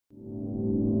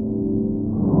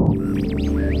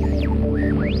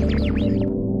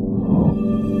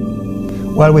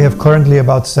Well, we have currently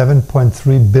about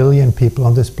 7.3 billion people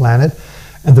on this planet,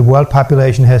 and the world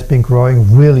population has been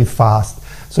growing really fast.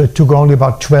 So it took only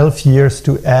about 12 years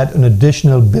to add an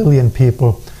additional billion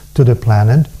people to the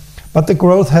planet. But the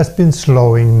growth has been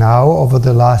slowing now over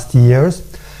the last years,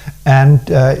 and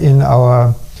in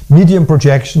our medium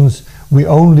projections, we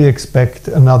only expect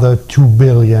another 2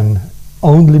 billion.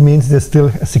 Only means there's still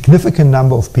a significant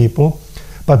number of people,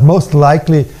 but most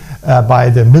likely by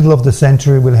the middle of the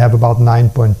century we'll have about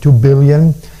 9.2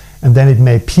 billion, and then it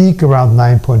may peak around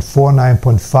 9.4,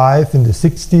 9.5 in the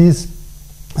 60s,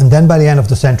 and then by the end of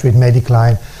the century it may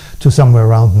decline to somewhere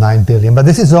around 9 billion. But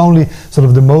this is only sort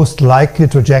of the most likely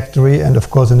trajectory, and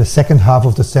of course in the second half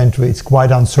of the century it's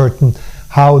quite uncertain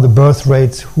how the birth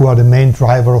rates, who are the main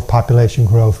driver of population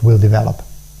growth, will develop.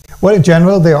 Well, in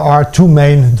general there are two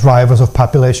main drivers of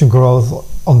population growth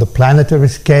on the planetary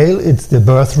scale. It's the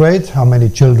birth rate, how many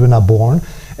children are born,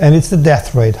 and it's the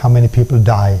death rate, how many people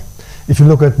die. If you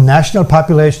look at national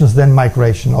populations, then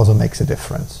migration also makes a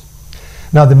difference.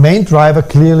 Now the main driver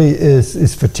clearly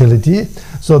is fertility.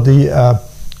 So the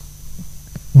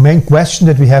main question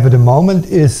that we have at the moment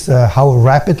is how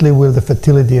rapidly will the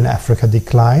fertility in Africa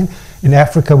decline. In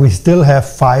Africa we still have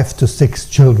 5 to 6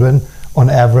 children on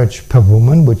average per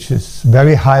woman, which is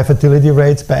very high fertility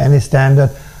rates by any standard.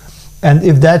 And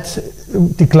if that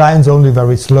declines only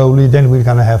very slowly, then we're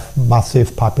going to have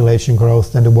massive population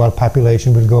growth, then the world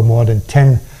population will go more than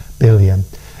 10 billion.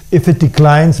 If it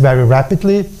declines very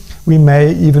rapidly, we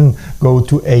may even go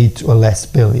to 8 or less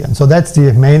billion. So that's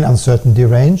the main uncertainty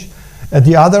range.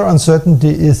 The other uncertainty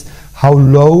is how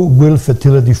low will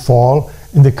fertility fall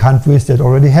in the countries that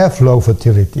already have low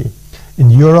fertility. In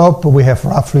Europe, we have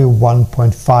roughly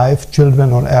 1.5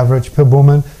 children on average per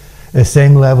woman, the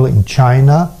same level in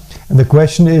China. And the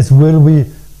question is, will we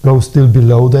go still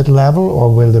below that level,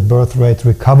 or will the birth rate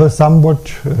recover somewhat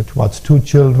towards 2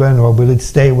 children, or will it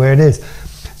stay where it is?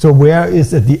 So where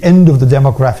is, at the end of the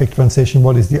demographic transition,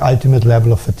 what is the ultimate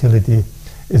level of fertility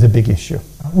is a big issue.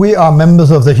 We are members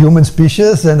of the human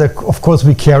species, and of course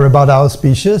we care about our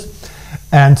species.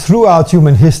 And throughout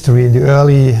human history, in the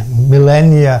early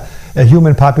millennia, a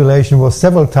human population was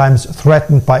several times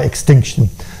threatened by extinction.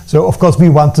 So of course we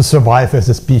want to survive as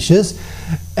a species,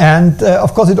 and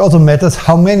of course it also matters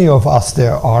how many of us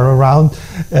there are around,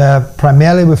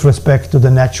 primarily with respect to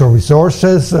the natural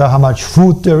resources, how much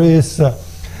food there is,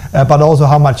 but also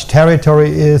how much territory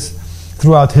is.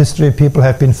 Throughout history people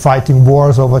have been fighting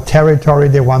wars over territory.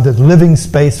 They wanted living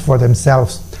space for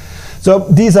themselves. So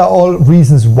these are all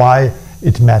reasons why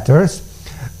it matters.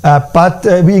 But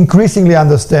we increasingly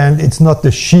understand it's not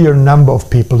the sheer number of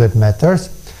people that matters.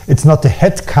 It's not the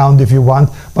head count, if you want,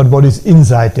 but what is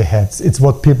inside the heads. It's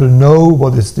what people know,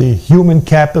 what is the human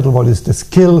capital, what is the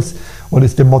skills, what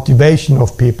is the motivation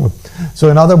of people. So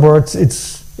in other words,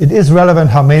 it is relevant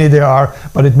how many there are,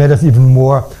 but it matters even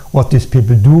more what these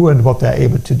people do and what they're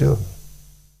able to do.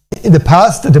 In the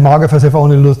past, the demographers have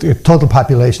only looked at total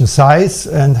population size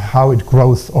and how it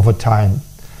grows over time.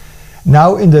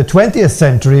 Now in the 20th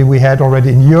century, we had already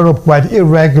in Europe quite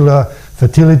irregular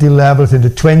fertility levels. In the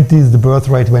 20s, the birth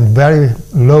rate went very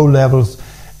low levels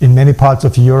in many parts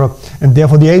of Europe, and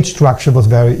therefore the age structure was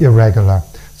very irregular.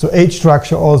 So age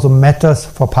structure also matters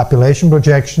for population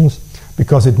projections,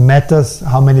 because it matters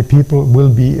how many people will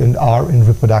be and are in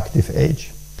reproductive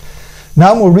age.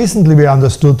 Now more recently we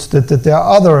understood that there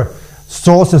are other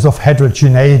sources of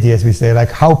heterogeneity, as we say, like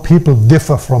how people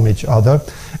differ from each other,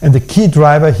 and the key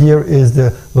driver here is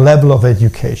the level of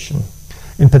education.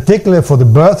 In particular for the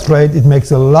birth rate, it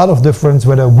makes a lot of difference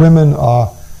whether women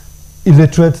are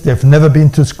illiterate, they've never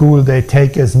been to school, they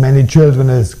take as many children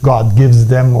as God gives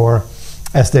them or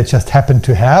as they just happen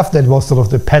to have. That was sort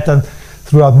of the pattern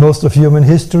throughout most of human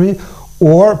history.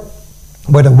 Or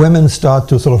whether women start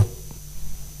to sort of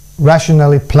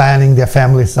rationally planning their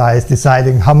family size,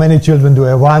 deciding how many children do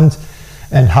I want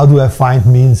and how do I find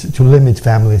means to limit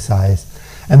family size.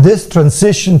 And this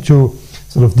transition to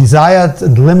sort of desired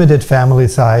and limited family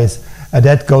size,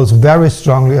 that goes very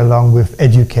strongly along with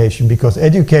education, because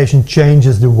education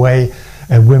changes the way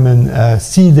women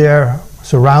see their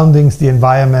surroundings, the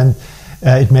environment.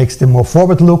 It makes them more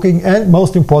forward-looking, and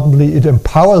most importantly, it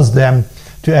empowers them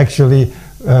to actually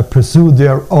pursue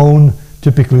their own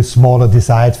typically smaller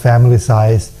desired family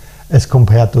size as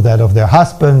compared to that of their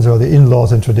husbands or the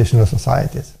in-laws in traditional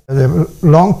societies. The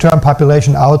long-term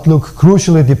population outlook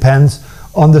crucially depends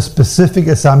on the specific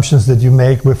assumptions that you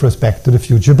make with respect to the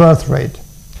future birth rate.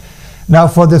 Now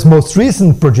for this most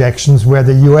recent projections, where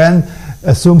the UN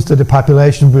assumes that the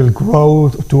population will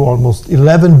grow to almost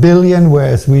 11 billion,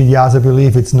 whereas we, IIASA,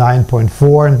 believe it's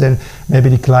 9.4 and then maybe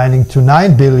declining to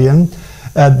 9 billion,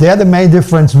 There the main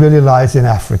difference really lies in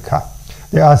Africa.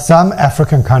 There are some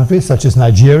African countries, such as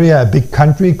Nigeria, a big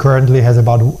country, currently has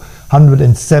about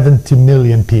 170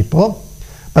 million people.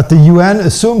 But the UN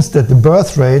assumes that the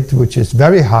birth rate, which is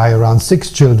very high, around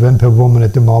 6 children per woman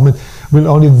at the moment, will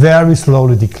only very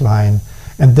slowly decline.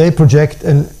 And they project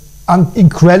an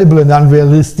incredible and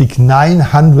unrealistic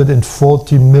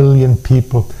 940 million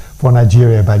people for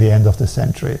Nigeria by the end of the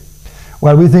century.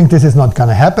 Well, we think this is not going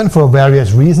to happen for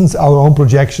various reasons. Our own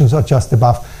projections are just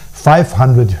above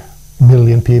 500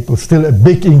 million people, still a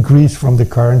big increase from the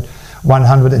current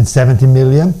 170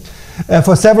 million.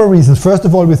 For several reasons. First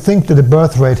of all, we think that the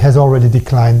birth rate has already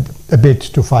declined a bit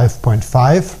to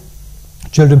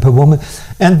 5.5 children per woman.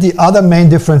 And the other main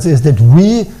difference is that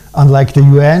we, unlike the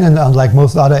UN and unlike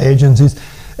most other agencies,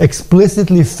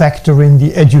 explicitly factor in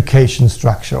the education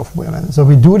structure of women. So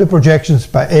we do the projections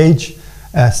by age,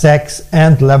 sex,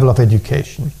 and level of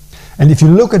education. And if you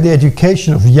look at the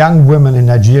education of young women in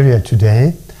Nigeria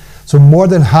today, so more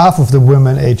than half of the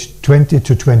women aged 20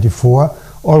 to 24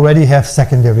 already have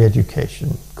secondary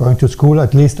education, going to school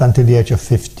at least until the age of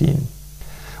 15.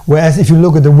 Whereas if you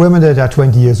look at the women that are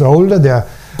 20 years older, they're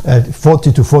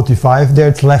 40 to 45, there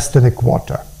it's less than a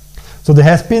quarter. So there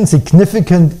has been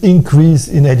significant increase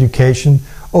in education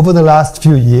over the last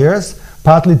few years,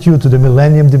 partly due to the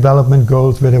Millennium Development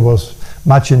Goals, where there was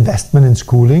much investment in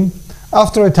schooling,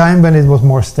 after a time when it was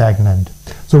more stagnant.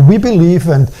 So we believe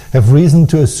and have reason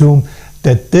to assume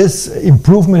that this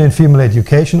improvement in female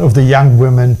education of the young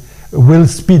women will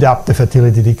speed up the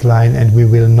fertility decline, and we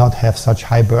will not have such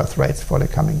high birth rates for the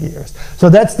coming years. So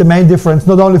that's the main difference,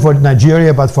 not only for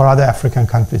Nigeria, but for other African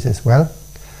countries as well.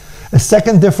 A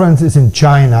second difference is in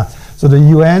China. So the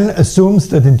UN assumes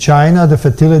that in China the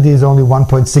fertility is only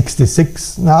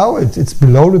 1.66 now. It's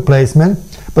below replacement,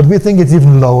 but we think it's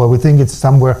even lower. We think it's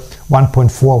somewhere 1.4,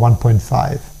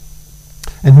 1.5.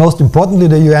 And most importantly,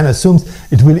 the UN assumes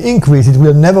it will increase. It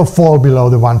will never fall below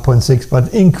the 1.6,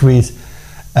 but increase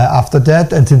after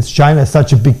that. And since China is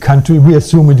such a big country, we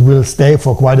assume it will stay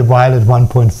for quite a while at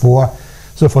 1.4.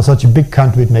 So for such a big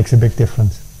country, it makes a big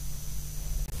difference.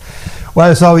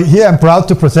 Well, so here I'm proud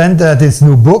to present this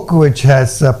new book, which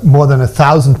has more than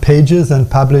 1,000 pages and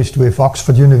published with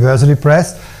Oxford University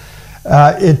Press.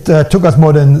 It took us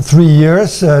more than 3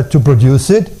 years to produce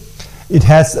it. It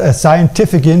has a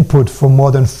scientific input from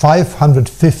more than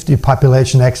 550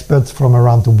 population experts from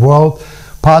around the world,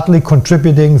 partly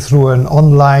contributing through an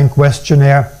online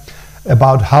questionnaire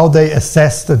about how they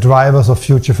assess the drivers of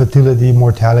future fertility,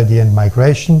 mortality, and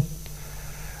migration.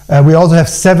 We also have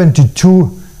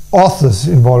 72 authors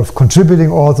involved,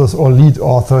 contributing authors or lead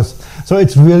authors. So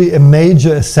it's really a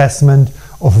major assessment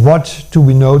of what do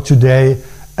we know today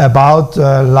about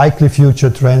likely future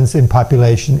trends in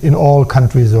population in all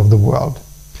countries of the world.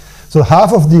 So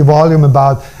half of the volume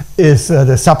is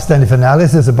the substantive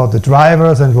analysis about the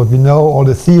drivers and what we know, all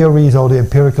the theories, all the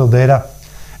empirical data.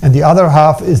 And the other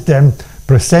half is then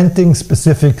presenting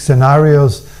specific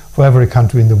scenarios for every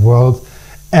country in the world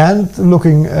and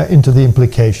looking into the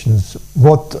implications.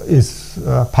 What is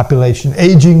population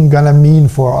aging going to mean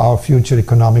for our future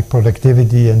economic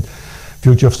productivity and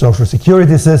future of social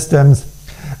security systems?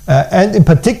 And in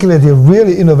particular, the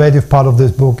really innovative part of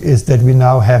this book is that we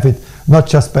now have it not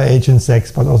just by age and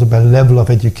sex, but also by level of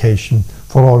education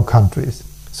for all countries.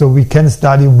 So we can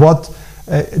study what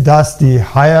does the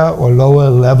higher or lower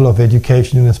level of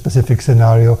education in a specific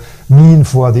scenario mean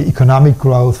for the economic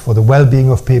growth, for the well-being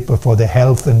of people, for the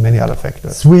health, and many other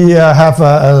factors. We have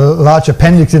a large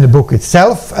appendix in the book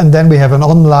itself, and then we have an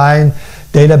online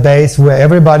database where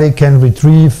everybody can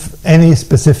retrieve any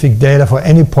specific data for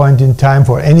any point in time,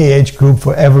 for any age group,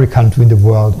 for every country in the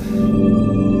world.